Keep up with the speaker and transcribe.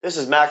This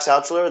is Max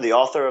Altschuler, the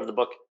author of the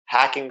book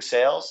Hacking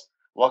Sales.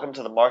 Welcome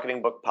to the Marketing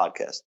Book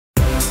Podcast.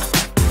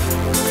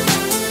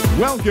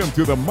 Welcome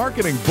to the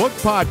Marketing Book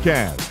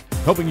Podcast,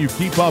 helping you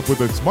keep up with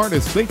the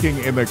smartest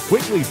thinking in the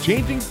quickly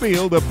changing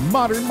field of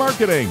modern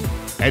marketing.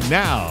 And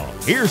now,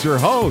 here's your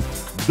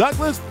host,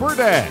 Douglas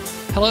Burdett.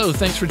 Hello,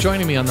 thanks for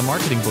joining me on the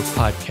Marketing Book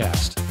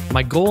Podcast.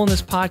 My goal in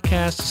this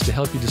podcast is to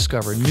help you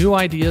discover new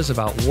ideas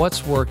about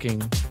what's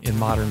working in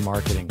modern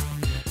marketing.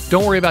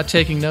 Don't worry about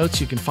taking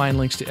notes. You can find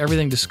links to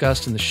everything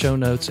discussed in the show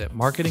notes at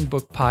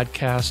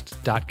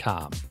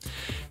marketingbookpodcast.com.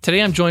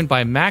 Today, I'm joined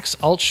by Max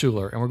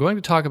Altschuler, and we're going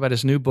to talk about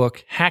his new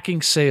book,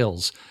 Hacking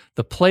Sales,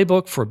 the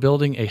playbook for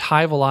building a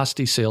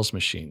high-velocity sales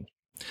machine.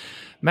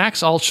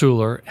 Max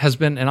Altschuler has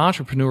been an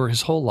entrepreneur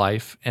his whole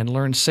life and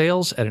learned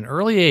sales at an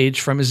early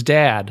age from his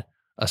dad,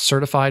 a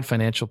certified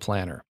financial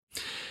planner.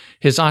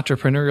 His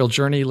entrepreneurial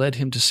journey led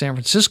him to San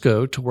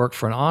Francisco to work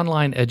for an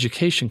online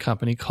education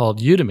company called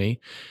Udemy,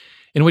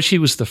 in which he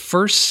was the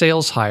first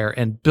sales hire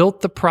and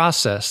built the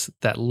process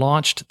that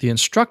launched the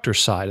instructor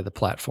side of the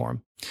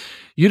platform.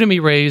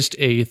 Udemy raised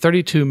a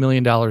 $32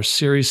 million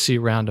Series C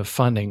round of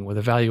funding with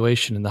a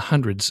valuation in the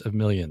hundreds of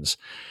millions.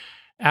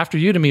 After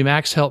Udemy,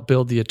 Max helped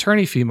build the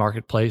attorney fee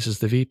marketplace as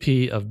the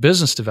VP of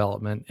Business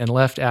Development and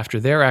left after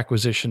their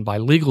acquisition by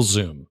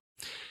LegalZoom.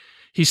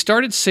 He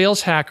started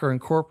Sales Hacker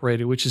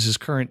Incorporated, which is his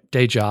current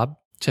day job,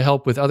 to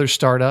help with other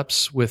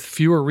startups with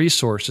fewer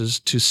resources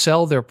to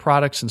sell their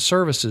products and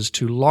services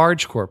to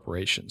large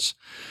corporations.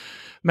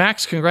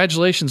 Max,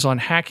 congratulations on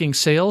Hacking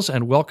Sales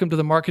and welcome to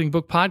the Marketing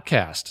Book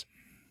Podcast.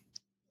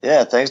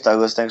 Yeah, thanks,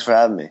 Douglas. Thanks for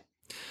having me.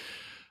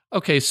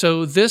 Okay,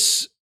 so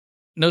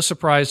no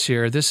surprise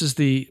here, this is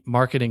the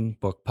Marketing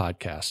Book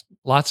Podcast.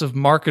 Lots of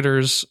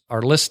marketers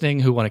are listening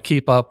who want to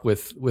keep up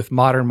with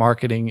modern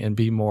marketing and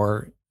be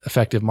more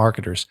effective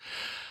marketers.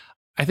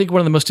 I think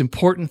one of the most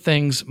important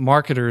things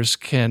marketers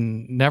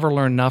can never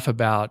learn enough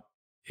about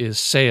is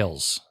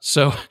sales.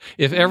 So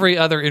if every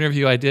other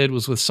interview I did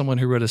was with someone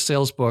who wrote a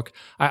sales book,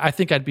 I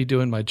think I'd be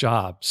doing my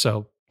job.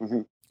 So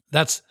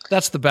that's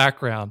the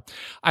background.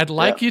 I'd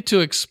like you to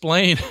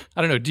explain,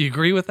 I don't know, do you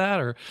agree with that?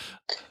 Or?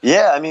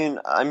 Yeah, I mean,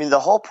 the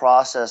whole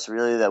process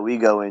really that we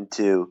go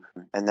into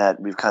and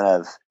that we've kind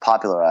of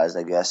popularized,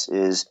 I guess,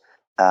 is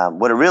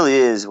what it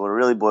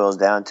really boils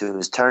down to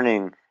is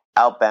turning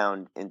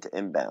outbound into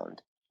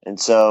inbound. And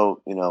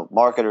so,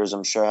 marketers,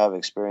 I'm sure, have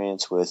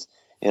experience with,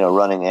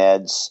 running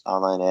ads,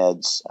 online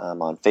ads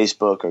on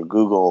Facebook or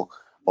Google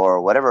or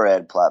whatever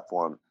ad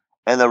platform.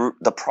 And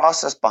the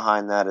process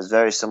behind that is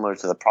very similar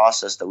to the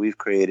process that we've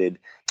created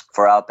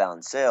for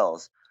outbound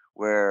sales,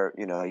 where,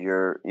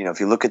 if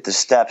you look at the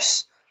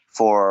steps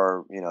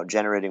for,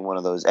 generating one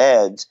of those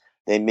ads,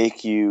 they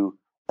make you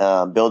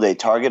build a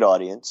target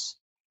audience.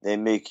 They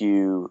make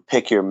you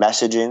pick your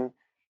messaging,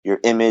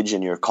 your image,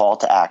 and your call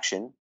to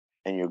action,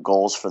 and your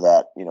goals for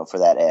that, for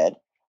that ad,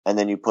 and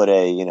then you put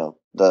a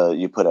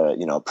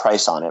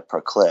price on it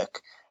per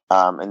click,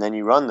 and then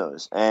you run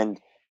those.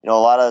 And a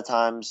lot of the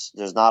times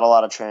there's not a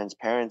lot of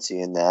transparency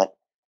in that,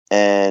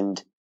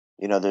 and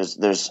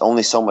there's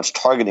only so much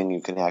targeting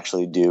you can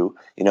actually do.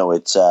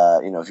 It's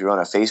if you run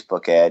a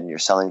Facebook ad and you're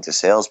selling to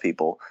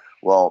salespeople,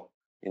 well,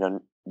 the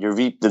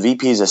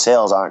VPs of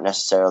sales aren't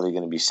necessarily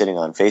going to be sitting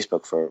on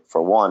Facebook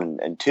for one,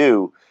 and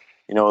two,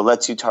 it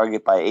lets you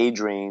target by age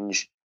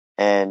range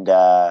and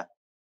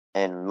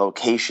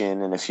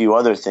location and a few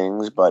other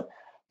things, but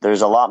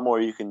there's a lot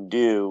more you can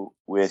do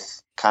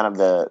with kind of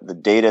the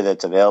data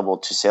that's available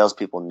to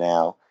salespeople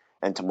now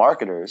and to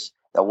marketers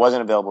that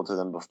wasn't available to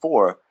them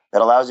before,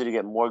 that allows you to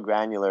get more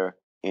granular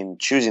in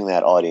choosing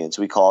that audience.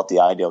 We call it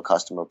the ideal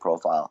customer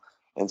profile.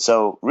 And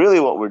so really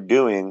what we're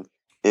doing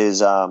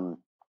is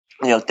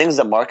things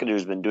that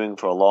marketers have been doing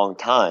for a long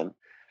time,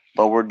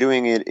 but we're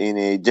doing it in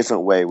a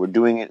different way. We're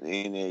doing it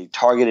in a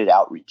targeted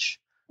outreach,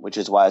 which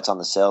is why it's on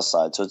the sales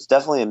side. So it's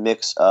definitely a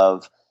mix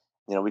of,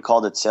 we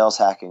called it sales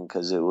hacking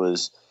because it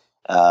was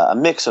a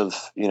mix of,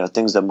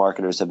 things that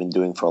marketers have been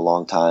doing for a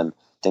long time,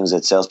 things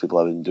that salespeople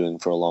have been doing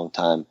for a long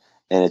time.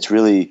 And it's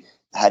really,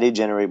 how do you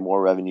generate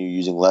more revenue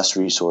using less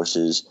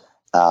resources,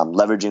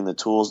 leveraging the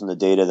tools and the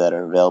data that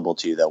are available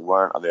to you that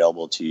weren't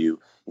available to you,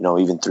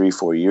 even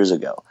 3-4 years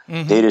ago.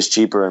 Data is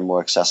cheaper and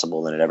more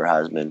accessible than it ever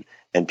has been.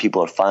 And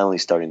people are finally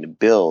starting to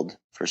build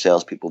for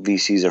salespeople.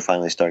 VCs are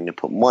finally starting to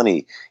put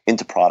money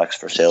into products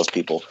for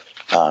salespeople,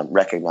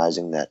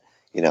 recognizing that,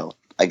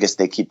 I guess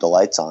they keep the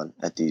lights on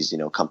at these,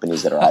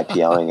 companies that are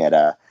IPOing at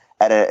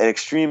an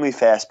extremely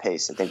fast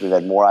pace. I think we've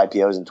had more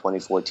IPOs in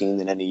 2014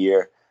 than any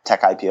year,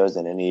 tech IPOs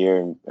than any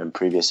year in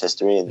previous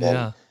history. And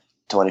then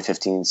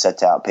 2015 set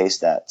to outpace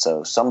that.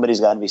 So somebody's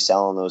got to be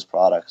selling those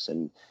products.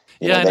 And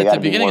and at the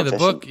beginning of the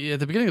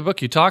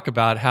book, you talk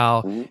about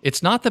how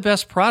it's not the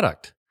best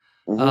product.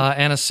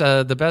 And it's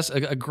the best.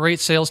 A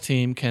great sales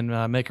team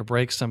can make or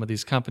break some of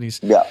these companies.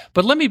 Yeah.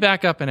 But let me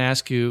back up and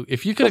ask you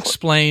if you could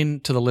explain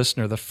to the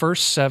listener the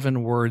first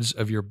 7 words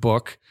of your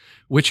book,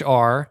 which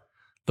are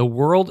 "The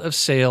world of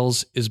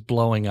sales is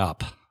blowing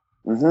up."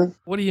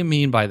 What do you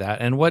mean by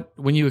that? And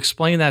when you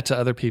explain that to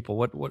other people,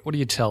 what do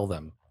you tell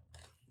them?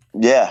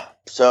 Yeah.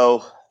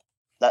 So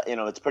That,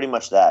 it's pretty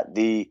much that.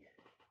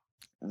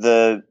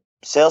 The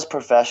sales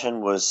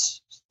profession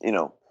was,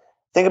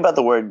 think about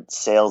the word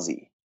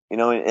salesy.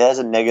 It has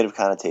a negative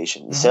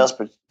connotation. The sales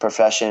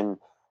profession,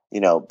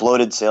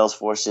 bloated sales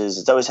forces,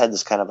 it's always had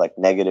this kind of like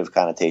negative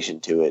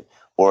connotation to it,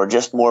 or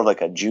just more of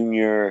like a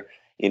junior,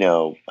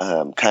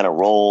 kind of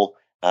role.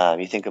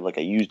 You think of like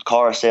a used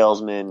car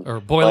salesman or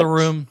boiler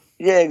room.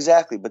 Yeah,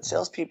 exactly. But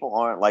salespeople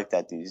aren't like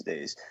that these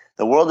days.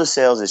 The world of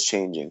sales is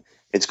changing.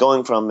 It's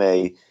going from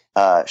a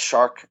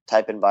shark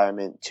type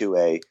environment to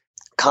a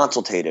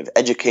consultative,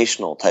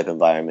 educational type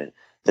environment.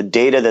 The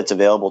data that's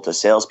available to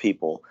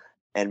salespeople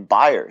and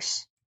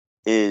buyers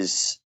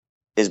is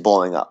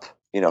blowing up.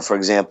 For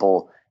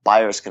example,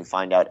 buyers can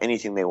find out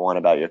anything they want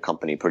about your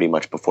company pretty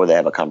much before they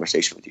have a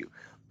conversation with you.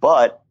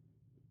 But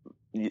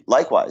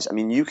likewise, I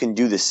mean, you can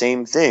do the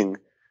same thing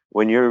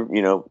when you're,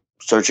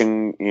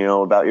 searching,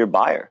 about your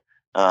buyer.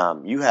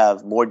 You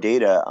have more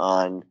data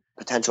on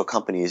potential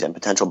companies and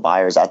potential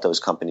buyers at those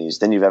companies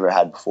than you've ever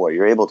had before.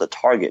 You're able to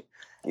target,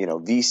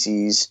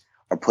 VCs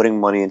are putting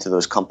money into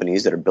those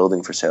companies that are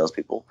building for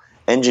salespeople.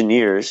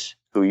 Engineers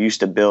who used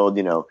to build,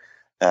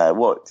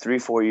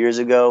 3-4 years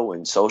ago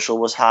when social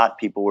was hot,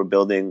 people were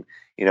building,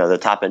 the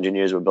top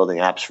engineers were building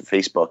apps for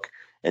Facebook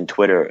and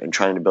Twitter and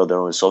trying to build their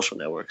own social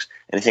networks.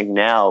 And I think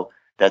now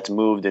that's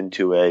moved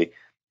into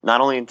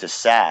not only into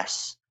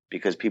SaaS,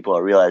 because people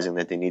are realizing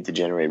that they need to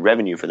generate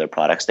revenue for their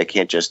products. They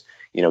can't just,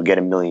 get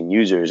 1 million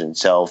users and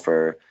sell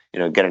for,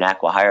 get an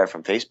acqui-hire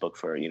from Facebook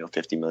for,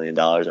 $50 million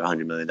or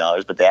 $100 million,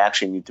 but they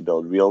actually need to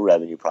build real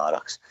revenue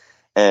products.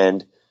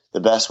 And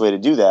the best way to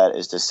do that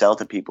is to sell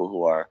to people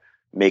who are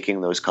making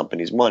those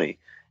companies money.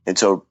 And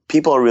so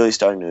people are really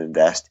starting to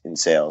invest in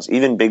sales.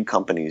 Even big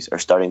companies are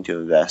starting to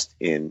invest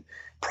in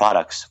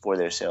products for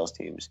their sales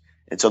teams.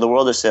 And so the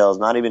world of sales,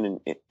 not even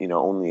in,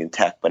 only in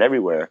tech, but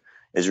everywhere,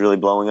 is really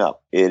blowing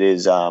up. It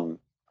is,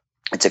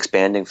 it's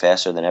expanding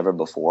faster than ever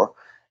before,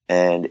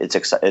 and it's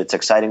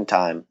exciting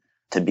time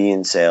to be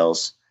in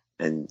sales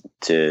and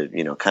to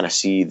kind of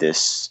see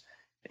this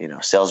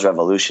sales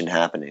revolution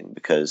happening,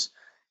 because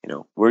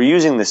we're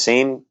using the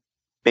same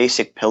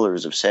basic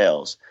pillars of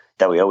sales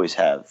that we always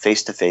have: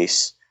 face to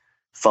face,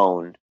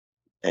 phone,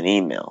 and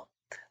email.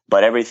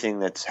 But everything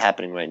that's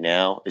happening right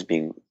now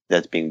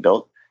that's being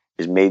built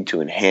is made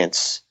to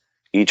enhance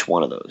each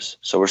one of those.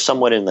 So we're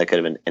somewhat in like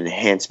an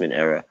enhancement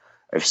era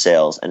of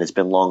sales, and it's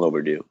been long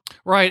overdue.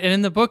 Right. And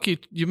in the book,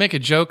 you make a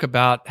joke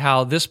about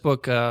how this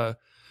book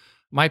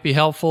might be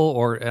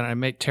helpful and it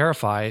may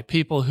terrify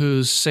people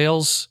whose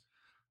sales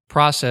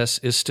process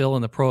is still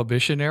in the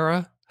Prohibition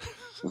era.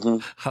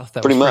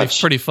 That was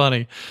pretty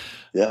funny.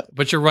 Yeah.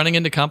 But you're running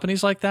into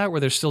companies like that where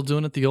they're still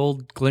doing it the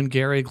old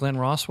Glenn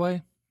Ross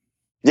way?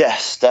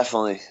 Yes,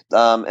 definitely.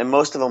 And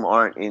most of them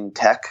aren't in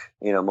tech.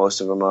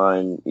 Most of them are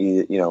in,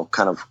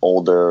 kind of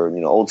older,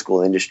 old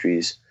school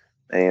industries.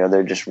 And,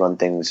 they're just run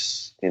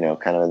things,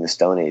 kind of in the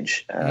Stone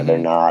Age.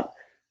 There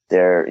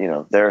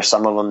are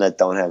some of them that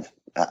don't have,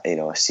 a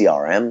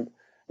CRM.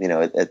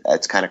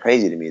 It's kind of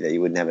crazy to me that you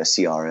wouldn't have a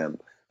CRM.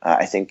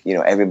 I think,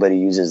 everybody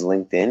uses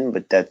LinkedIn,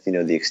 but that's,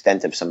 the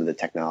extent of some of the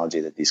technology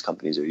that these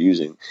companies are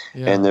using.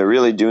 Yeah. And they're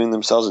really doing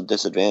themselves a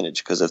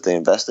disadvantage, because if they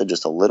invested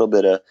just a little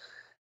bit of,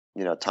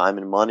 time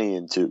and money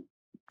into,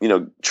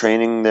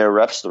 training their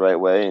reps the right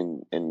way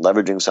and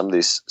leveraging some of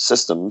these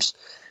systems,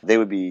 they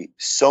would be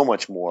so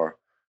much more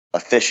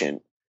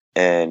efficient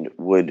and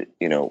would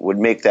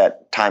make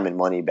that time and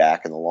money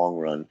back in the long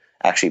run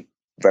actually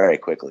very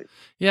quickly.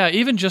 Yeah,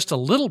 even just a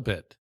little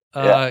bit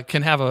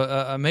can have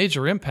a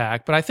major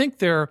impact. But I think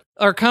there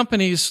are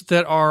companies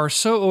that are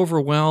so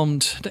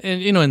overwhelmed,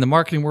 and in the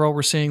marketing world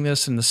we're seeing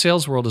this, in the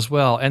sales world as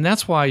well. And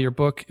that's why your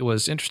book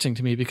was interesting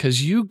to me,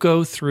 because you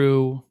go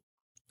through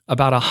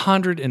about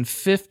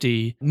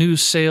 150 new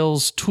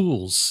sales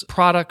tools,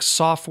 products,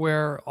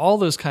 software, all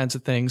those kinds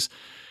of things.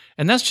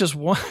 And that's just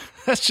one.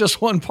 That's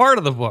just one part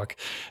of the book.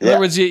 In other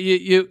words,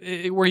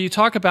 you where you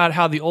talk about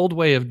how the old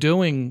way of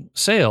doing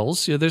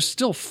sales, there's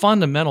still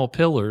fundamental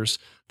pillars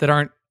that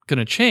aren't going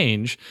to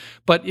change.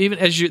 But even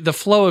as the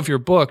flow of your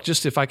book,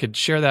 just if I could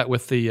share that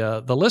with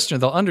the listener,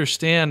 they'll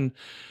understand,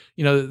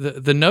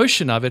 the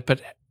notion of it.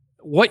 But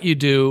what you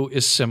do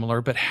is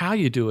similar, but how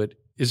you do it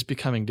is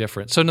becoming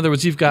different. So in other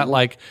words, you've got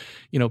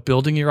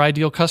building your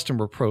ideal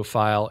customer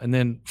profile, and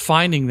then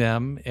finding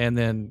them, and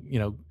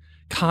then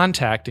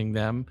contacting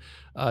them,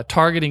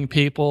 targeting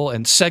people,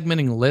 and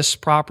segmenting lists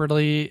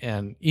properly,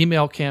 and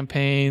email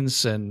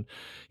campaigns, and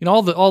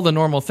all the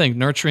normal things,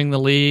 nurturing the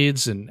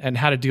leads, and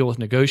how to deal with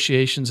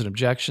negotiations and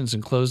objections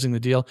and closing the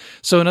deal.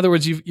 So in other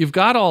words, you've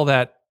got all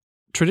that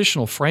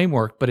traditional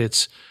framework, but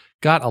it's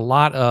got a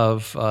lot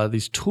of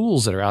these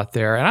tools that are out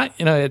there.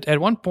 And I,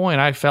 at one point,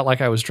 I felt like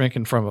I was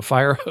drinking from a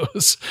fire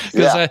hose,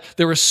 because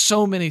there were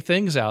so many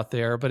things out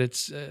there. But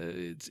it's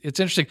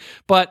interesting.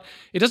 But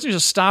it doesn't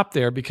just stop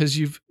there, because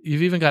you've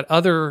even got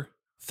other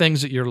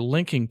things that you're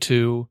linking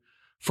to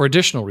for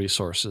additional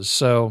resources.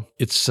 So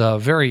it's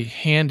very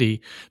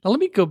handy. Now let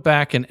me go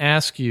back and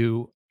ask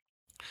you.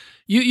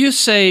 You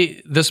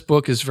say this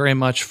book is very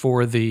much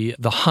for the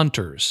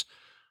hunters.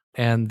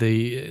 and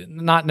the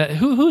not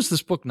who's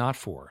this book not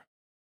for?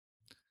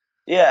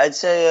 Yeah, I'd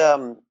say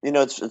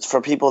it's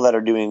for people that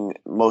are doing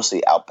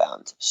mostly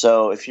outbound.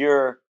 So if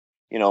you're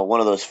one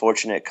of those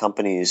fortunate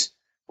companies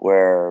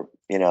where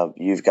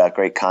you've got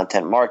great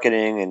content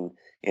marketing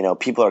and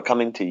people are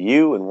coming to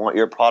you and want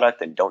your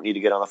product and don't need to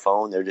get on the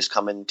phone, they're just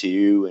coming to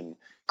you and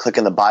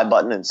clicking the buy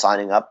button and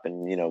signing up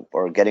and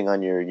or getting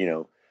on your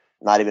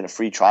not even a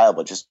free trial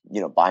but just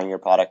buying your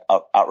product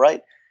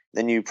outright,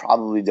 then you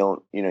probably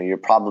don't you're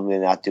probably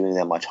not doing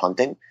that much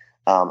hunting.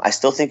 I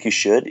still think you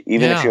should,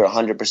 even if you're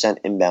 100%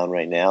 inbound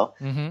right now.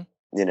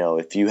 Mm-hmm.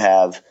 If you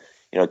have,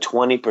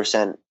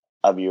 20%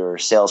 of your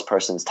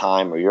salesperson's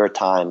time or your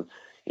time,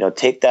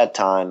 take that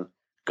time,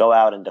 go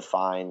out and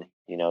define,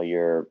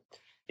 your,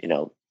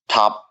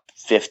 top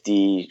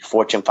 50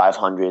 Fortune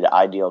 500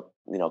 ideal,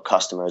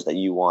 customers that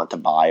you want to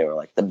buy, or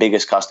like the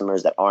biggest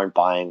customers that aren't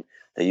buying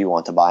that you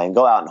want to buy, and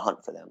go out and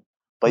hunt for them.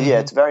 But yeah,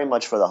 it's very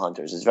much for the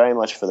hunters. It's very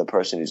much for the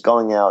person who's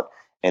going out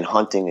and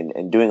hunting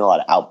and doing a lot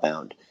of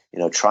outbound.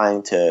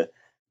 Trying to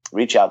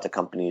reach out to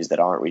companies that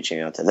aren't reaching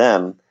out to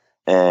them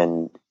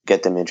and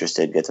get them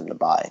interested, get them to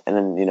buy. And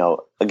then,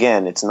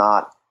 again, it's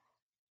not,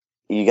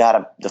 you got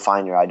to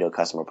define your ideal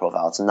customer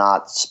profile. It's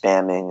not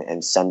spamming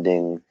and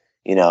sending,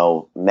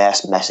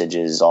 mass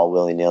messages all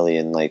willy nilly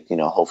and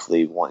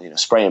hopefully one,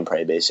 spray and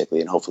pray basically,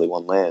 and hopefully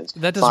one lands.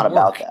 That doesn't it's not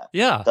work. about that.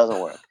 Yeah. It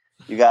doesn't work.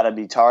 You got to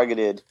be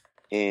targeted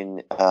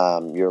in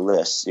your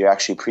lists. You're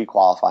actually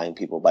pre-qualifying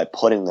people by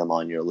putting them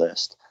on your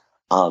list.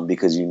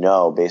 Because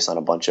based on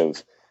a bunch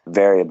of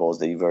variables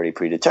that you've already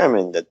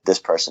predetermined that this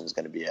person is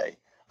going to be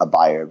a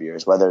buyer of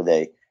yours, whether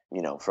they,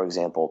 for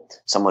example,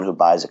 someone who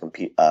buys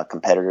a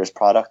competitor's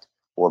product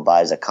or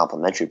buys a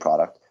complementary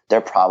product, they're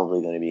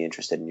probably going to be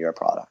interested in your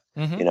product.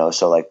 Mm-hmm.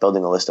 So like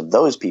building a list of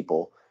those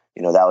people,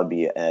 that would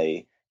be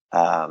a,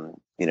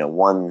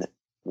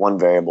 one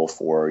variable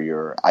for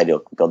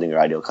building your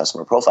ideal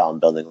customer profile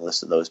and building a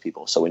list of those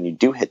people. So when you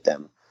do hit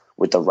them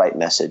with the right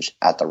message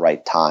at the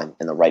right time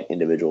and the right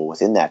individual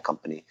within that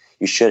company,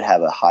 you should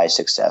have a high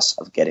success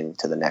of getting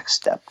to the next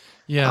step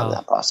in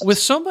that process. With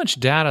so much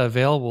data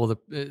available,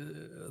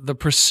 the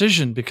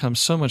precision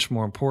becomes so much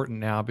more important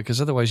now, because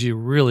otherwise you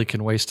really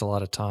can waste a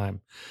lot of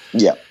time.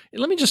 Yeah.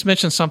 Let me just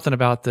mention something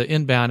about the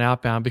inbound,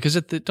 outbound, because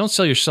don't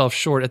sell yourself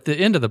short. At the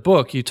end of the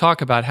book, you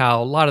talk about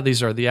how a lot of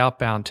these are the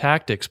outbound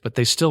tactics, but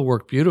they still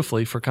work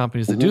beautifully for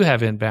companies that do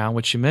have inbound,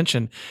 which you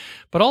mentioned.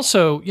 But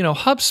also,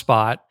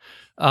 HubSpot,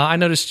 I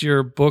noticed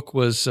your book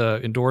was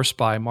endorsed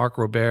by Mark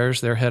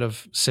Roberge, their head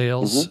of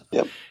sales. Mm-hmm.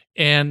 Yep.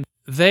 And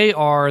they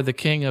are the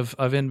king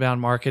of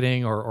inbound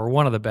marketing, or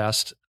one of the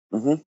best.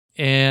 Mm-hmm.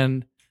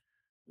 And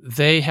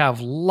they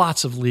have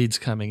lots of leads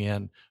coming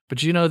in. But,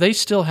 they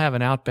still have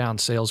an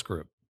outbound sales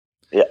group.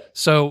 Yeah.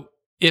 So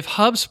if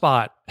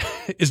HubSpot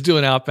is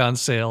doing outbound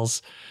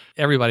sales,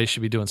 everybody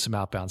should be doing some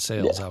outbound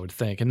sales, I would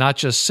think, and not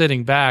just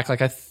sitting back.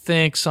 Like I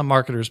think some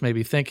marketers may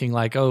be thinking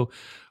like, oh,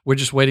 we're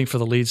just waiting for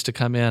the leads to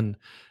come in.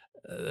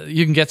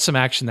 You can get some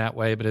action that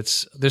way,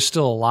 but there's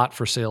still a lot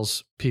for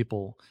sales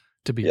people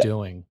to be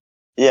doing.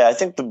 Yeah, I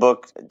think the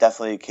book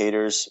definitely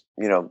caters,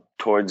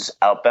 towards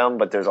outbound,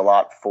 but there's a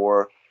lot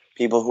for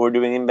people who are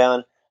doing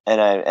inbound.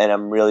 And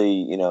I'm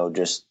really,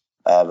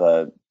 I have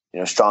a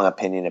strong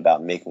opinion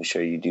about making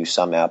sure you do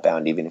some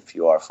outbound, even if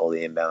you are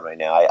fully inbound right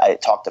now. I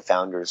talk to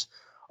founders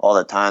all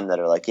the time that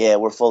are like, yeah,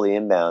 we're fully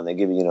inbound. They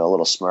give you, a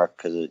little smirk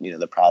because,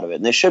 they're proud of it.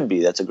 And they should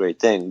be. That's a great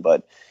thing.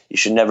 But you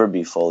should never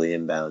be fully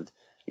inbound.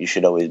 You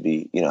should always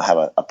be,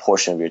 have a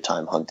portion of your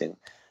time hunting,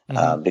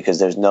 because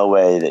there's no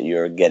way that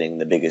you're getting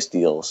the biggest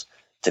deals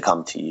to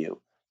come to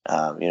you.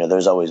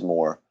 There's always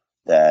more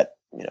that,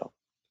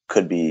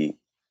 could be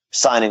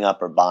signing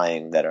up or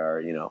buying that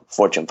are,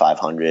 Fortune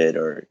 500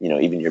 or,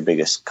 even your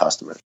biggest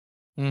customer.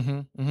 Mm-hmm,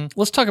 mm-hmm.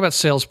 Let's talk about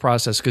sales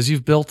process, because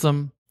you've built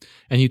them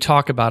and you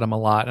talk about them a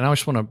lot. And I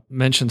just want to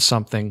mention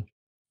something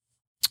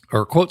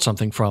or quote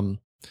something from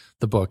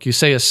the book. You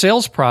say a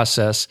sales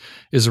process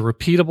is a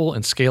repeatable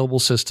and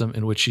scalable system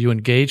in which you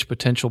engage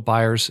potential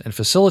buyers and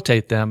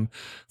facilitate them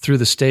through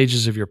the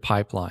stages of your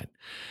pipeline.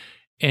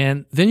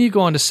 And then you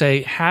go on to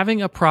say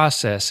having a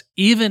process,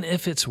 even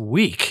if it's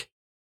weak,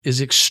 is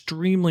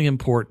extremely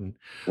important.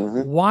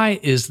 Mm-hmm. Why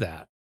is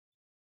that?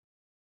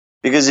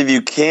 Because if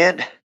you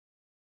can't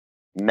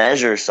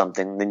measure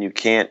something, then you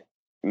can't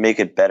make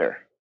it better.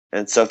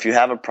 And so if you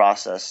have a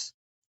process,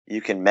 you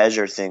can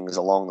measure things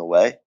along the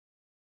way,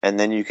 and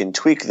then you can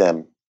tweak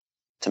them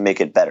to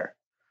make it better.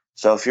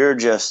 So if you're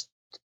just,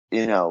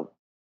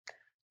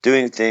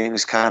 doing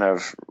things kind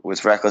of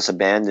with reckless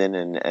abandon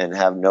and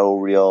have no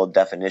real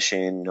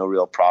definition, no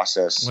real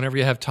process. Whenever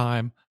you have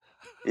time.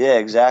 Yeah,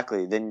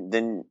 exactly.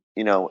 Then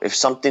if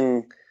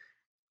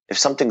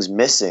something's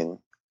missing,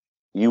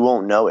 you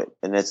won't know it.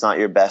 And it's not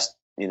your best,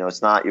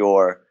 it's not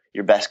your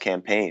best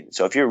campaign.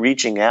 So if you're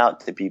reaching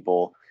out to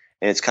people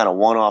and it's kind of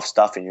one-off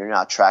stuff and you're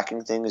not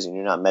tracking things and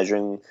you're not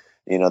measuring,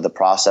 the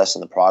process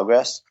and the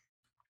progress,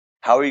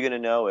 how are you going to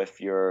know if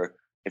you're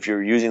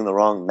using the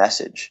wrong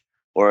message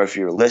or if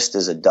your list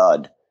is a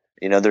dud?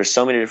 There's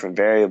so many different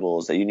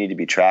variables that you need to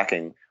be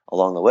tracking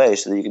along the way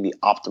so that you can be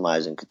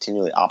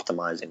continually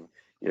optimizing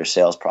your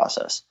sales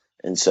process.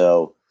 And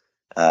so,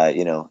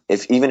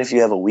 if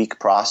you have a weak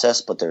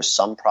process, but there's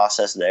some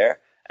process there,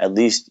 at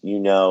least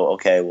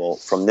okay, well,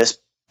 from this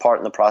part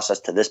in the process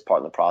to this part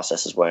in the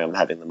process is where I'm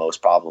having the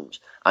most problems.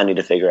 I need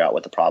to figure out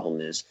what the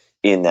problem is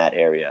in that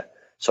area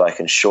so I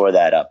can shore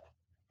that up,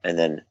 and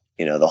then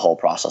the whole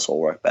process will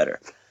work better.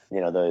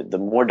 The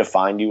more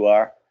defined you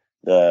are,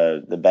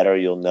 the better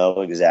you'll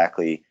know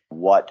exactly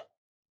what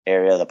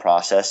area of the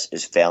process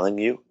is failing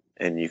you,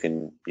 and you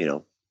can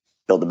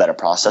build a better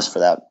process for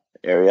that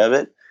area of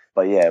it.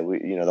 But yeah,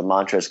 the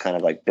mantra is kind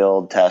of like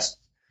build, test,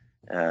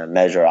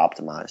 measure,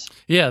 optimize.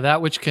 Yeah,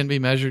 that which can be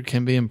measured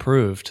can be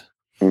improved.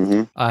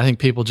 Mm-hmm. I think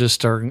people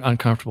just are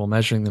uncomfortable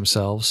measuring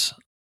themselves.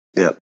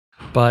 Yep.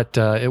 But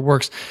it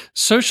works.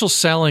 Social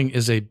selling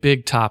is a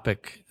big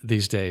topic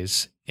these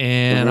days.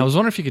 And I was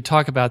wondering if you could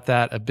talk about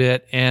that a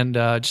bit. And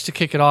just to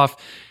kick it off,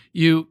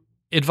 you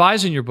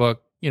advise in your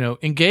book,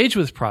 engage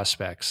with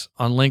prospects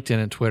on LinkedIn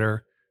and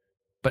Twitter,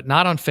 but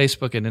not on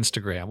Facebook and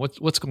Instagram.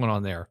 What's going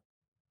on there?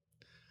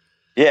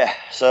 Yeah,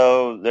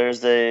 so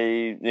there's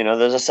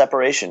a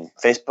separation.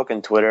 Facebook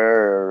and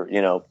Twitter,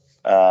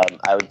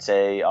 I would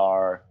say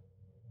are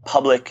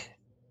public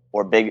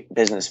or big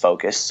business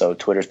focused. So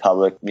Twitter's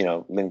public,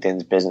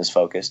 LinkedIn's business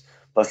focused,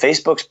 but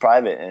Facebook's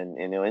private, and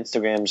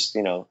Instagram's,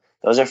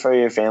 those are for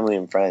your family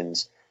and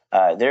friends.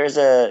 There's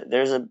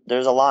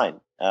a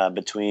line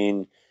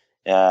between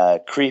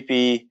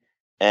creepy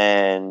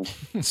and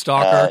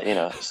stalker.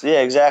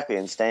 Yeah, exactly,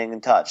 and staying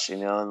in touch.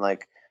 And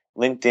like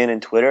LinkedIn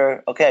and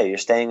Twitter, okay, you're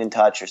staying in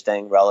touch, you're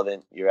staying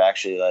relevant, you're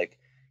actually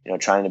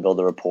trying to build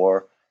a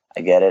rapport. I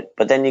get it.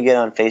 But then you get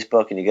on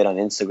Facebook and you get on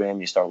Instagram,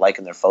 you start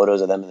liking their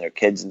photos of them and their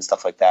kids and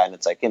stuff like that. And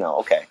it's like,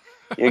 okay,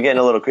 you're getting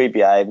a little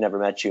creepy. I've never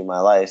met you in my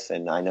life,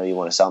 and I know you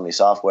want to sell me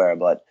software,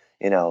 but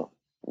now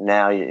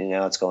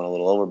it's going a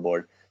little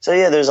overboard. So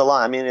yeah, there's a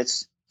lot. I mean,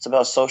 it's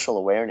about social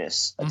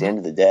awareness at the end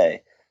of the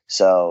day.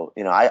 So,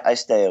 I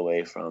stay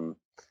away from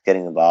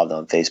getting involved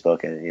on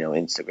Facebook and,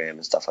 Instagram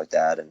and stuff like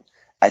that. And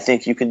I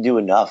think you can do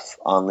enough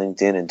on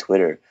LinkedIn and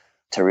Twitter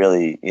to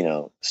really,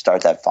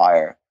 start that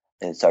fire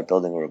and start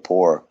building a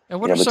rapport.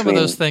 And what are some of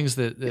those things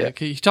that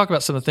can you talk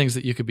about some of the things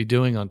that you could be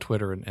doing on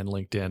Twitter and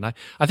LinkedIn?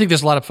 I think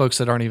there's a lot of folks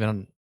that aren't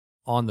even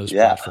on those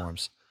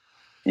platforms.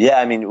 Yeah,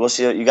 I mean, we'll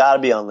see. You got to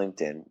be on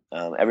LinkedIn.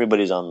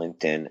 Everybody's on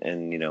LinkedIn,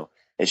 and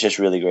it's just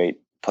really great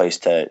place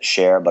to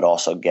share, but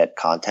also get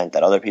content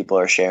that other people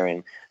are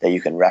sharing that you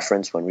can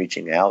reference when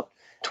reaching out.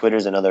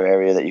 Twitter's another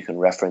area that you can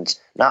reference,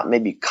 not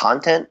maybe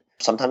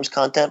sometimes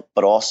content,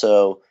 but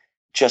also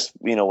just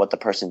what the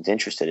person's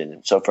interested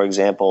in. So, for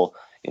example,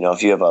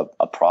 if you have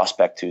a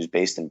prospect who's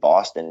based in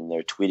Boston and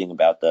they're tweeting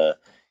about the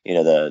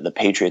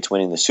Patriots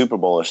winning the Super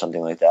Bowl or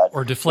something like that,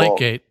 or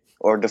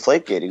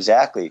Deflategate,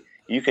 exactly.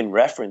 You can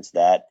reference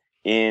that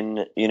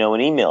in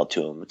an email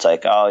to them. It's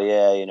like, oh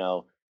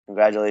yeah,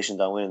 congratulations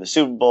on winning the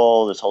Super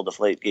Bowl. This whole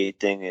Deflategate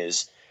thing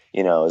is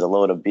a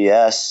load of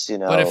BS.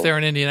 But if they're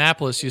in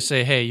Indianapolis, you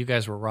say, hey, you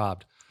guys were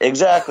robbed.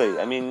 Exactly.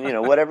 I mean,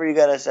 whatever you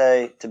got to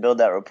say to build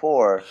that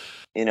rapport.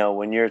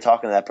 When you're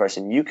talking to that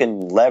person, you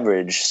can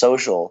leverage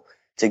social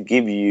to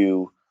give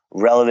you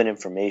relevant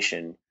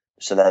information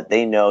so that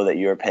they know that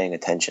you're paying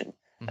attention.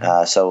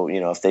 So,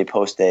 if they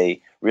post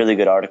a really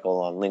good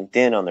article on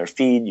LinkedIn on their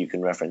feed, you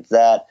can reference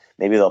that.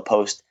 Maybe they'll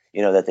post,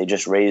 that they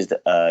just raised,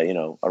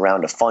 a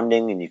round of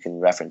funding, and you can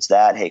reference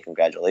that. Hey,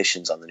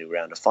 congratulations on the new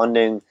round of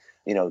funding.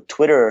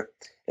 Twitter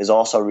is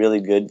also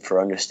really good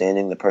for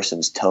understanding the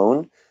person's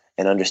tone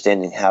and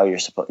understanding how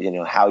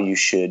how you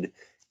should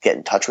get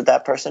in touch with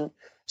that person.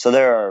 So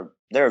there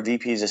are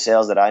VPs of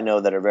sales that I know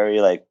that are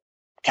very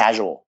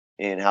casual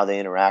in how they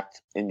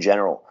interact in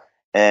general.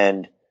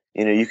 And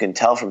you can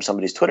tell from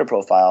somebody's Twitter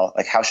profile,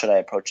 how should I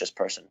approach this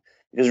person?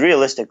 Because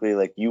realistically,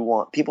 you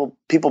want people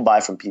buy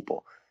from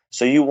people.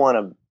 So you want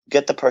to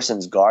get the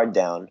person's guard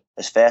down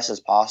as fast as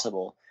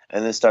possible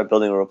and then start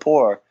building a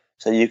rapport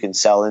so you can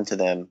sell into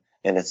them,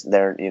 and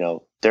they're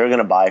going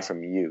to buy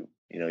from you,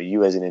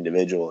 you as an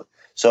individual.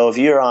 So if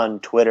you're on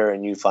Twitter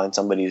and you find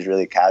somebody who's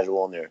really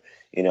casual and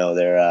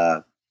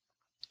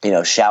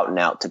they're shouting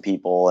out to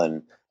people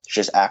and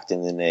just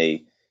acting in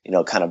a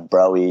kind of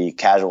bro-y,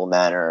 casual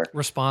manner.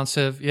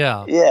 Responsive,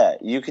 yeah. Yeah,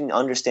 you can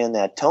understand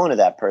that tone of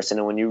that person,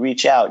 and when you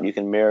reach out, you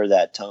can mirror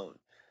that tone.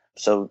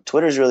 So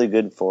Twitter's really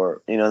good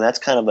for, and that's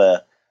kind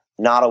of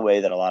not a way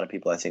that a lot of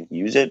people, I think,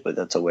 use it, but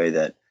that's a way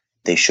that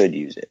they should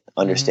use it,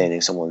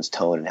 understanding someone's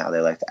tone and how they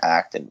like to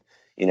act. And,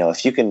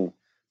 if you can,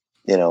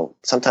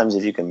 sometimes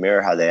if you can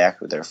mirror how they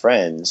act with their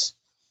friends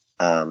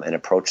and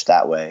approach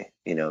that way,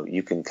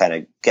 you can kind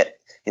of get,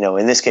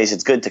 in this case,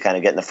 it's good to kind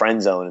of get in the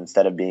friend zone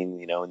instead of being,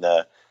 in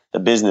the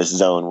business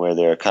zone where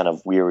they're kind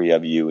of weary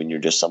of you and you're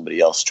just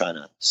somebody else trying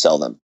to sell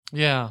them.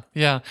 Yeah.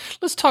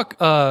 Let's talk,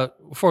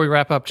 before we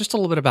wrap up, just a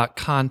little bit about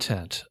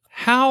content.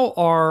 How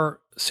are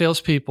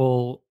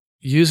salespeople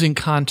using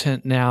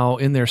content now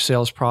in their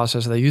sales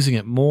process? Are they using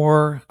it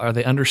more? Are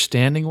they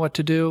understanding what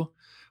to do?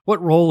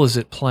 What role is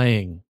it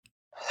playing?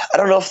 I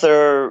don't know if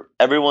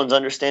everyone's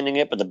understanding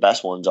it, but the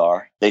best ones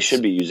are. They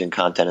should be using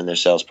content in their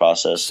sales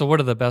process. So what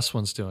are the best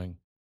ones doing?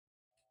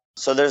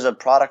 So there's a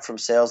product from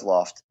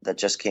SalesLoft that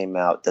just came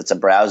out that's a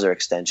browser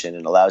extension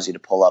and allows you to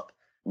pull up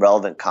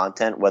relevant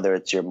content, whether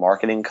it's your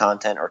marketing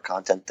content or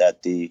content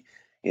that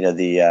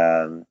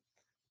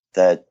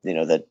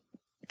that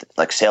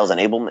like sales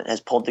enablement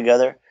has pulled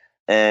together.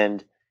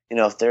 And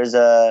if there's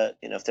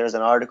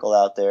an article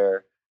out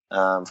there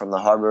from the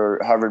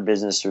Harvard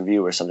Business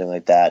Review or something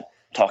like that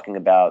talking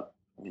about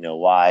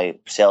why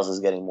sales is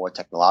getting more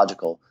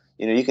technological,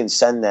 you can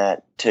send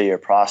that to your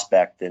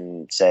prospect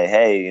and say,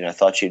 hey, I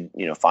thought you'd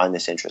find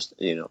this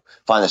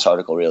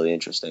article really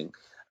interesting,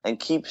 and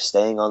keep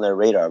staying on their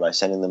radar by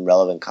sending them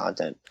relevant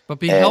content. But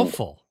be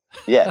helpful.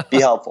 Yeah, be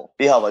helpful.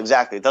 Be helpful.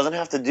 Exactly.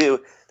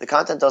 The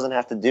content doesn't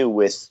have to do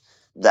with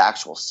the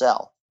actual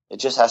sell. It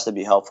just has to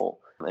be helpful.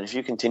 And if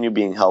you continue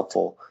being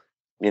helpful,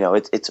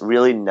 it's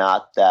really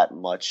not that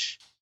much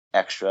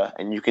extra,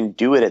 and you can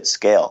do it at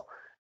scale.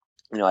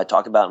 I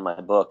talk about in my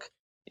book,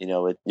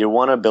 you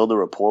want to build a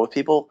rapport with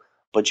people,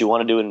 but you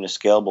want to do it in a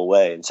scalable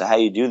way. And so how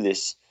you do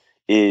this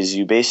is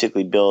you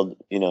basically build,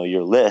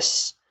 your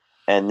lists,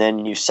 and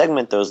then you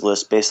segment those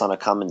lists based on a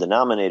common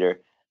denominator.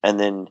 And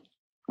then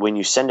when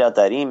you send out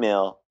that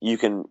email, you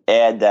can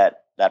add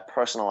that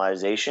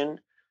personalization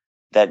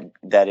that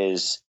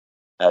is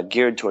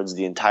geared towards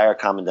the entire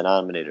common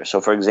denominator. So,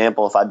 for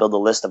example, if I build a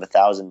list of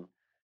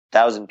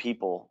 1,000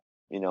 people,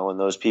 and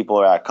those people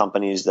are at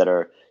companies that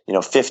are,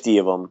 50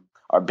 of them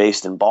are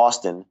based in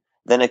Boston,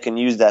 then it can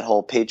use that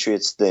whole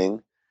Patriots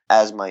thing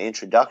as my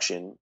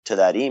introduction to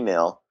that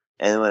email.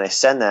 And when I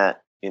send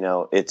that,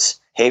 it's,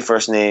 hey,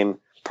 first name,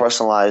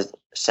 personalized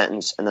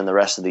sentence, and then the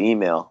rest of the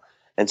email.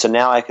 And so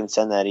now I can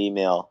send that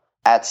email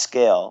at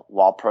scale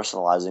while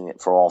personalizing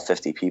it for all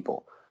 50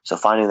 people. So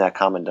finding that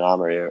common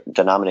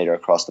denominator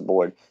across the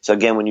board. So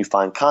again, when you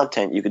find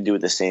content, you could do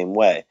it the same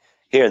way.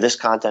 Here, this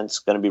content's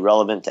going to be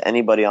relevant to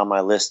anybody on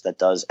my list that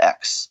does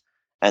X.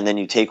 And then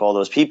you take all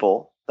those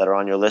people that are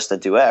on your list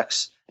that do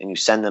X and you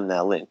send them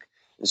that link.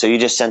 And so you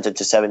just sent it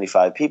to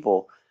 75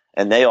 people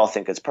and they all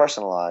think it's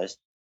personalized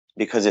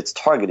because it's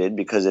targeted,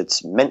 because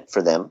it's meant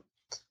for them.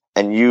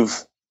 And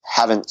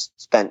haven't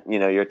spent,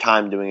 your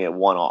time doing it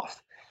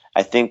one-off.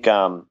 I think,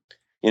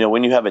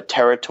 when you have a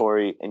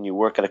territory and you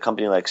work at a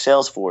company like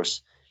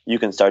Salesforce, you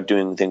can start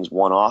doing things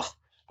one-off.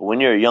 But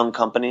when you're a young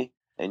company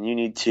and you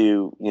need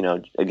to,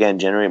 again,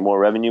 generate more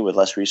revenue with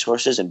less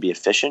resources and be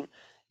efficient,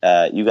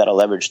 you got to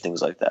leverage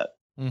things like that.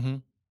 Mm-hmm.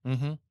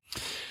 Mm-hmm.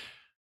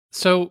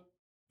 So,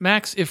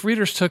 Max, if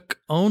readers took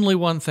only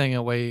one thing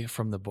away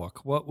from the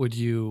book, what would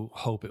you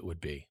hope it would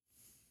be?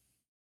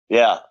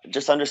 Yeah,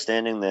 just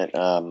understanding that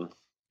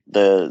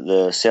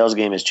the sales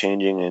game is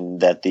changing, and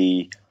that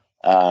the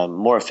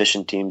more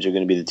efficient teams are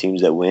going to be the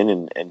teams that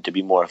win. And to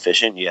be more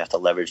efficient, you have to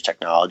leverage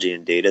technology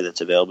and data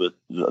that's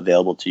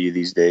available to you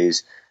these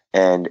days.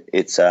 And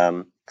it's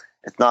not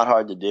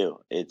hard to do.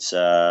 There's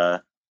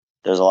a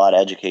lot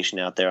of education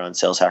out there on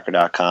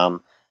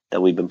saleshacker.com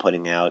that we've been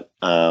putting out,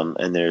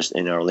 and there's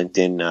in our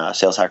LinkedIn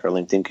Sales Hacker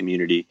LinkedIn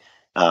community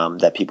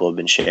that people have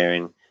been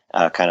sharing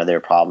kind of their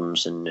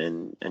problems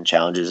and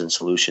challenges and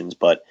solutions.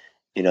 But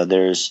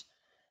there's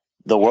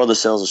the world of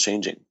sales is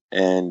changing,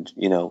 and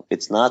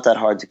it's not that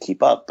hard to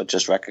keep up, but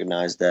just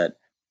recognize that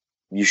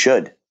you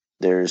should.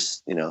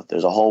 There's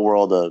a whole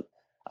world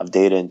of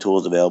data and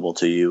tools available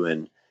to you,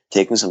 and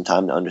taking some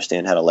time to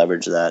understand how to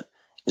leverage that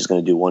is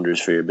going to do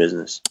wonders for your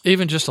business.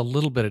 Even just a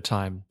little bit of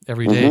time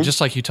every day, just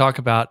like you talk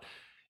about,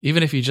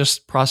 even if you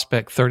just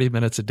prospect 30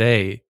 minutes a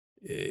day,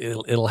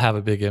 it'll have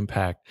a big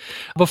impact.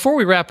 Before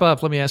we wrap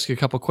up, let me ask you a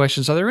couple of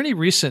questions. Are there any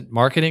recent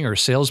marketing or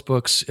sales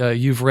books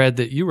you've read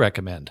that you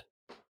recommend?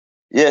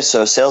 Yeah,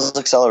 so Sales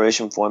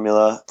Acceleration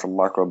Formula from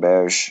Mark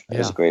Roberge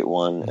is a great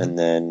one. Mm-hmm. And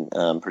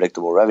then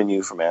Predictable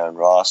Revenue from Aaron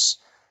Ross.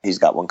 He's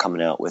got one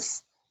coming out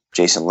with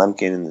Jason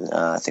Lemkin.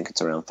 I think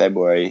it's around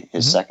February,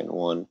 his second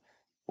one.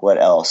 What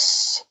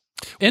else?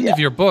 End of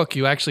your book,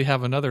 you actually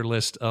have another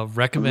list of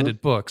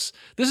recommended books.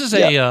 This is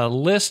a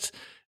list,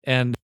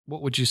 and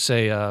what would you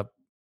say?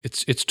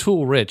 It's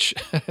tool rich.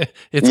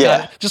 It's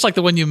got, just like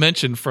the one you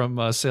mentioned from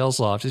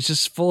SalesLoft. It's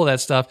just full of that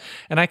stuff.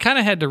 And I kind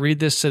of had to read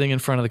this sitting in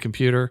front of the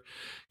computer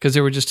because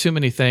there were just too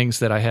many things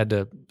that I had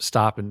to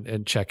stop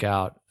and check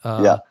out.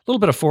 A little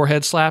bit of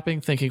forehead slapping,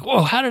 thinking,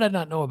 whoa, how did I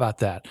not know about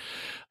that?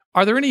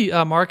 Are there any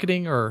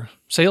marketing or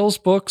sales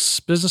books,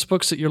 business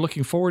books that you're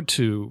looking forward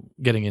to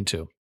getting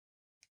into?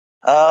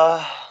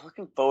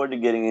 Looking forward to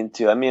getting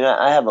into. I mean,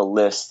 I have a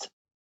list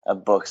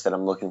of books that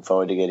I'm looking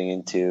forward to getting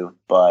into,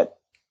 but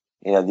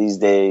these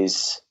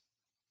days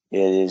it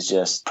is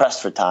just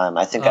pressed for time.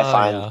 I think I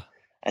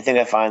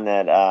find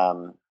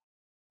that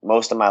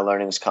most of my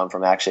learnings come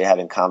from actually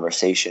having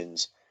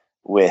conversations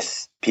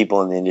with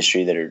people in the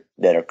industry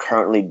that are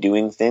currently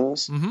doing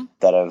things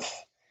that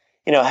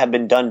have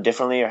been done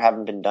differently or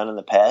haven't been done in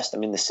the past. I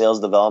mean, the sales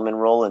development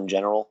role in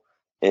general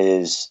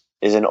is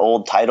an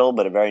old title,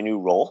 but a very new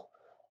role.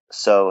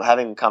 So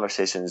having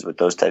conversations with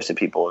those types of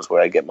people is where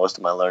I get most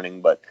of my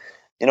learning. But,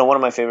 one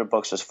of my favorite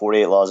books was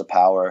 48 Laws of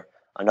Power.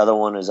 Another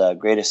one is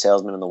Greatest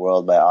Salesman in the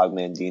World by Og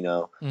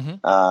Mandino.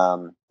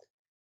 Mm-hmm.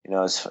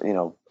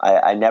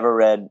 I never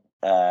read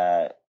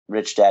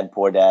Rich Dad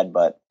Poor Dad,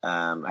 but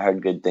I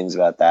heard good things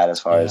about that as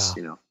far as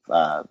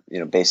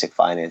basic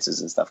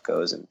finances and stuff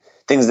goes, and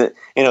things that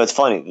it's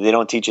funny, they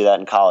don't teach you that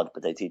in college,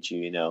 but they teach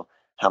you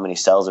how many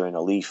cells are in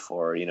a leaf,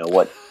 or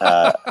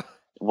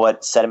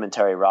what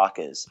sedimentary rock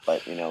is.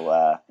 But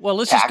well,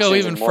 let's just go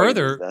taxes even and mortgages,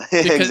 further,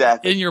 because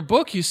exactly. in your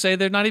book you say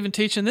they're not even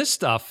teaching this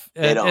stuff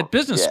They don't. at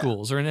business Yeah.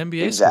 schools or an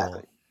MBA Exactly.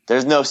 school.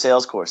 There's no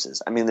sales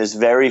courses. I mean, there's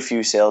very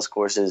few sales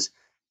courses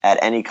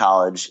at any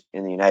college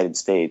in the United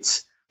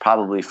States.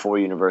 Probably 4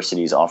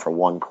 universities offer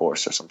one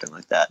course or something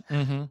like that.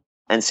 Mm-hmm.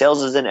 And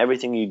sales is in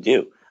everything you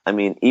do. I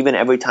mean, even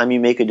every time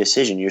you make a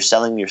decision, you're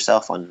selling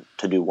yourself on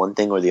to do one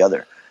thing or the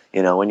other.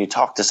 When you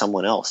talk to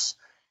someone else,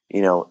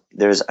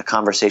 there's a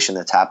conversation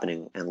that's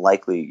happening, and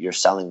likely you're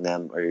selling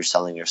them or you're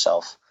selling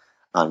yourself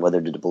on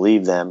whether to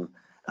believe them.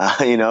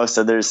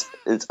 So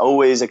it's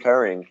always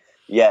occurring,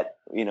 yet,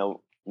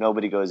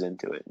 nobody goes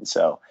into it. And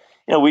so,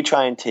 we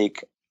try and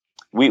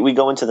we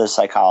go into the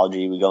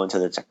psychology, we go into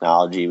the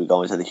technology, we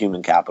go into the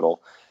human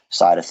capital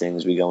side of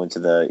things, we go into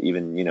the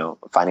even,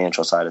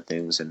 financial side of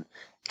things, and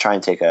try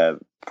and take a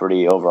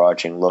pretty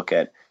overarching look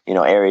at,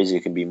 areas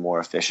you can be more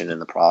efficient in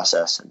the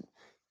process, and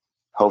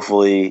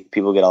hopefully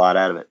people get a lot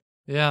out of it.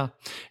 Yeah.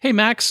 Hey,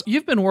 Max,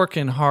 you've been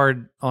working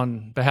hard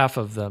on behalf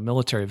of the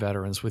military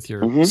veterans with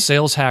your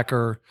Sales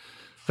Hacker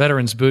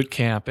Veterans Boot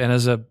Camp. And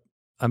as a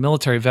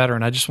military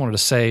veteran, I just wanted to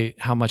say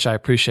how much I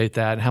appreciate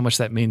that and how much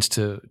that means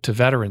to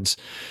veterans.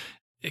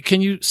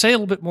 Can you say a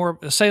little bit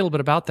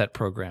about that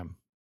program?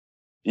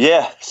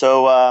 Yeah.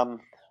 So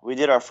we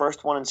did our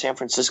first one in San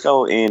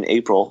Francisco in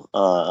April,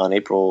 on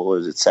April,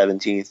 was it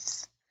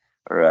 17th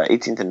or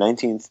 18th and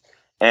 19th.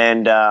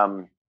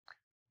 And,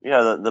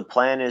 the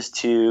plan is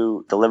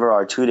to deliver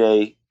our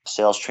 2-day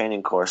sales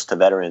training course to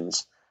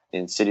veterans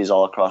in cities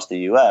all across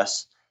the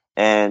U.S.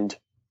 and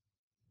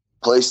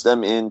place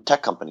them in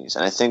tech companies.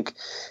 And I think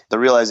the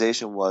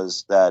realization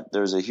was that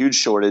there's a huge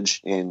shortage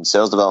in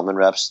sales development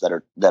reps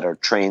that are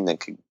trained,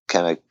 that can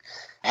kind of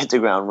hit the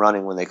ground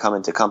running when they come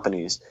into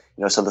companies.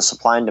 So the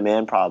supply and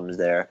demand problem is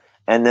there.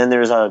 And then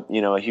there's a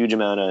huge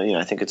amount of,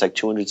 I think it's like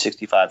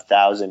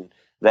 265,000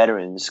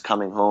 veterans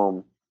coming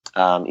home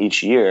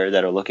each year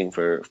that are looking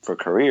for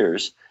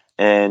careers.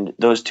 And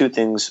those two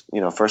things,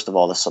 first of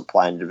all, the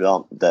supply and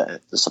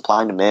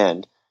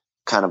demand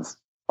kind of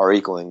are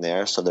equaling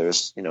there. So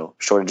there's,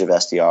 shortage of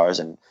SDRs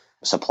and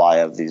supply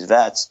of these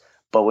vets.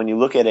 But when you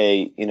look at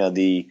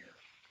the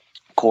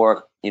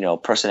core,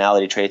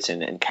 personality traits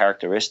and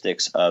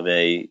characteristics of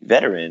a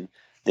veteran,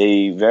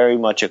 they very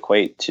much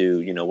equate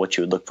to, what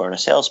you would look for in a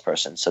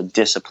salesperson. So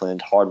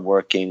disciplined,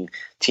 hardworking,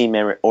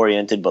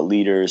 team-oriented, but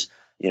leaders,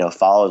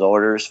 follows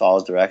orders,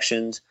 follows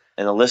directions,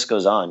 and the list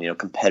goes on.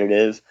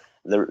 Competitive.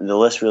 The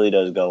list really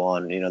does go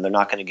on. They're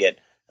not going to get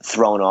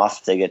thrown off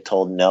if they get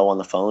told no on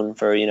the phone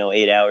for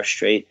 8 hours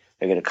straight.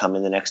 They're going to come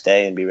in the next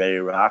day and be ready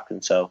to rock.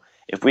 And so,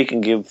 if we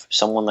can give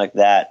someone like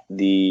that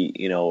the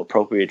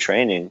appropriate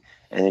training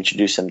and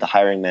introduce them to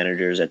hiring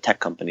managers at tech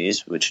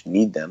companies, which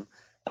need them,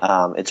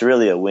 it's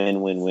really a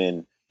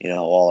win-win-win,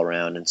 all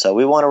around. And so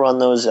we want to run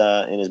those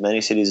in as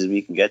many cities as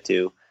we can get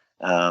to,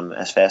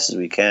 as fast as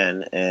we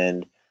can.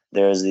 And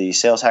there's the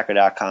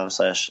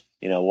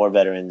saleshacker.com/war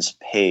veterans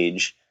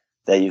page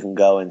that you can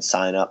go and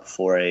sign up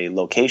for a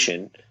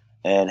location.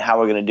 And how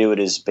we're going to do it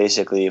is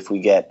basically, if we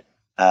get,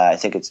 I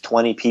think it's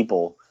 20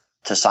 people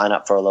to sign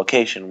up for a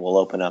location, we'll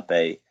open up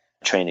a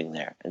training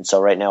there. And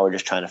so right now we're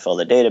just trying to fill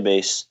the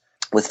database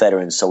with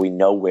veterans so we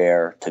know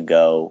where to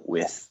go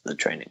with the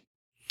training.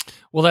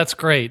 Well, that's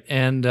great.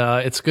 And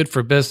it's good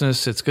for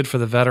business. It's good for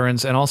the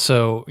veterans. And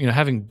also,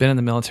 having been in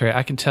the military,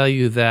 I can tell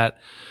you that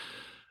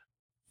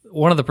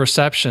one of the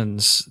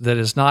perceptions that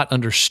is not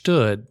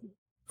understood,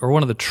 or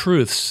one of the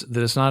truths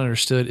that is not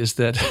understood, is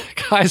that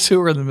guys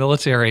who are in the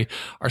military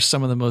are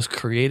some of the most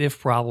creative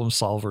problem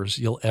solvers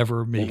you'll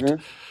ever meet.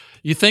 Mm-hmm.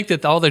 You think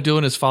that all they're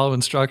doing is follow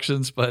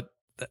instructions, but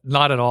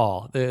not at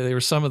all. They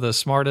were some of the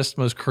smartest,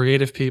 most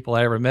creative people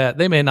I ever met.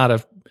 They may not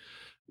have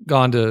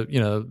gone to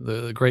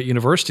the great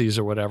universities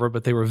or whatever,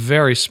 but they were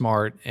very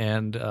smart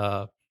and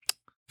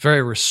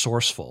very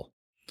resourceful.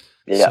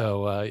 Yeah.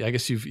 So I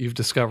guess you've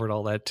discovered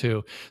all that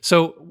too.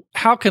 So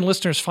how can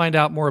listeners find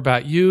out more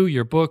about you,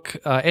 your book,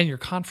 and your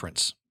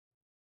conference?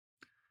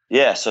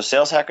 Yeah, so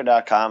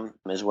saleshacker.com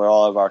is where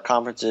all of our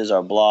conferences,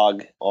 our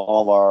blog,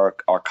 all of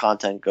our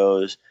content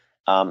goes.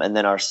 And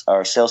then our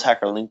Sales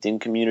Hacker LinkedIn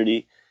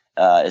community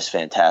is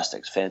fantastic.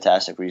 It's a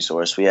fantastic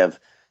resource. We have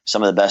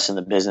some of the best in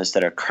the business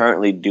that are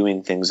currently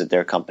doing things at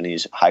their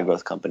companies, high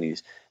growth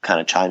companies, kind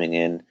of chiming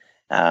in,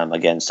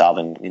 again,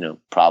 solving,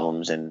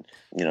 problems and,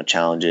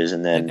 challenges.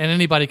 And then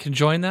anybody can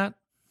join that?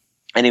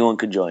 Anyone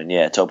could join.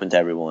 Yeah, it's open to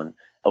everyone.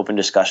 Open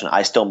discussion.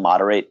 I still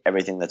moderate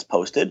everything that's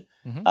posted.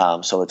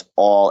 Mm-hmm. So it's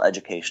all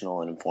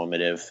educational and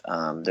informative.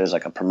 There's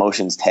like a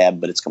promotions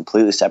tab, but it's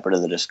completely separate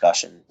of the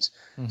discussions.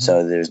 Mm-hmm.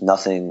 So there's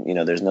nothing,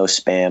 there's no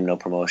spam, no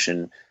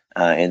promotion.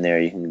 in there.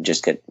 You can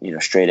just get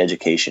straight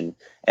education,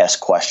 ask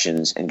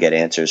questions, and get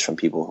answers from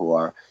people who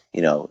are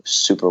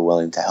super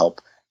willing to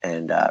help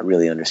and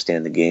really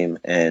understand the game.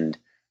 And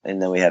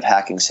then we have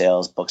Hacking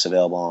Sales books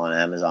available on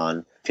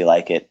Amazon. If you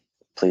like it,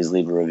 please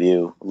leave a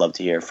review. I'd love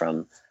to hear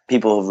from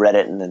people who've read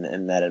it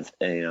and that have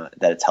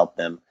that it's helped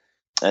them.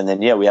 And then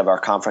we have our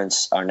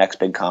conference. Our next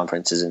big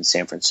conference is in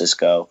San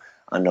Francisco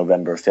on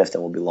November 5th,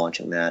 and we'll be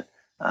launching that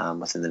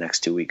within the next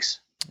 2 weeks.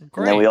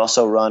 Great. And then we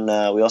also run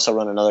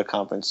another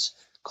conference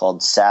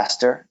called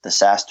SaaStr, the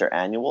SaaStr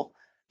Annual,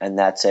 and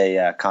that's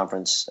a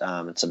conference.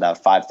 It's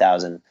about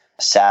 5,000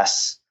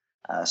 SaaS,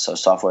 so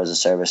software as a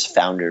service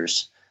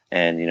founders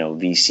and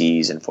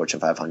VCs and Fortune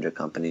 500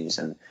 companies,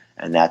 and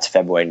that's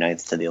February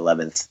 9th to the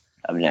 11th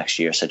of next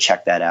year. So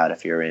check that out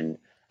if you're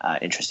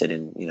interested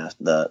in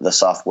the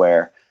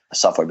software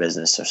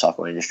business or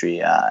software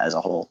industry as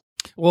a whole.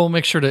 We'll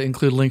make sure to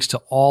include links to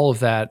all of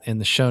that in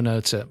the show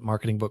notes at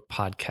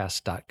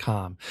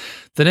marketingbookpodcast.com.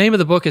 The name of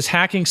the book is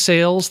Hacking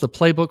Sales, the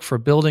Playbook for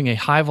Building a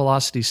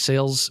High-Velocity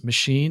Sales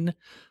Machine.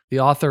 The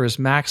author is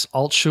Max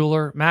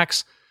Altschuler.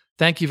 Max,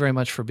 thank you very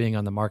much for being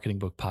on the Marketing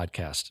Book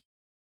Podcast.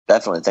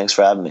 Definitely. Thanks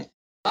for having me.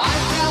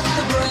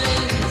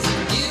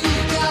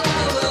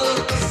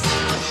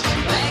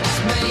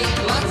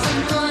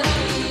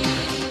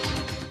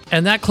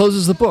 And that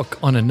closes the book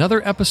on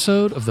another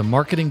episode of the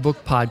Marketing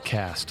Book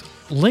Podcast.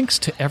 Links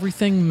to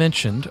everything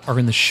mentioned are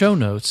in the show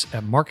notes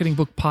at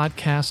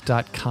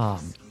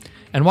marketingbookpodcast.com.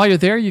 And while you're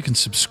there, you can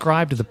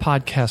subscribe to the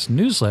podcast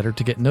newsletter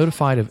to get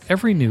notified of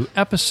every new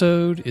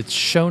episode, its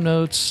show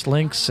notes,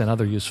 links, and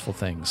other useful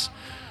things.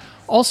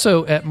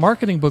 Also, at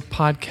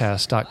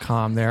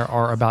marketingbookpodcast.com, there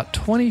are about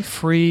 20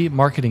 free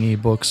marketing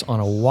ebooks on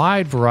a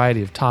wide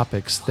variety of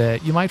topics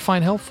that you might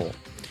find helpful.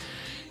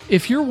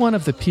 If you're one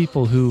of the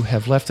people who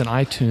have left an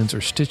iTunes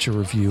or Stitcher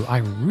review, I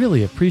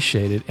really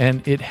appreciate it,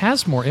 and it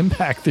has more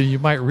impact than you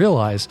might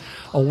realize.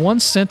 A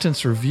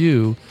one-sentence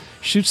review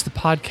shoots the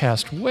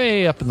podcast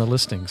way up in the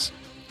listings.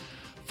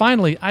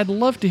 Finally, I'd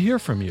love to hear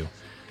from you.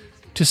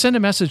 To send a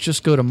message,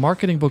 just go to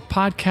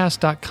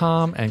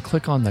marketingbookpodcast.com and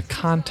click on the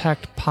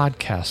Contact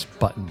Podcast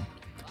button.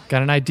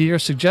 Got an idea or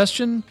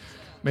suggestion?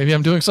 Maybe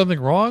I'm doing something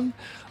wrong?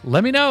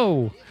 Let me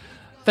know.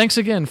 Thanks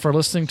again for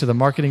listening to the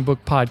Marketing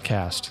Book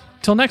Podcast.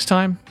 Till next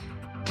time.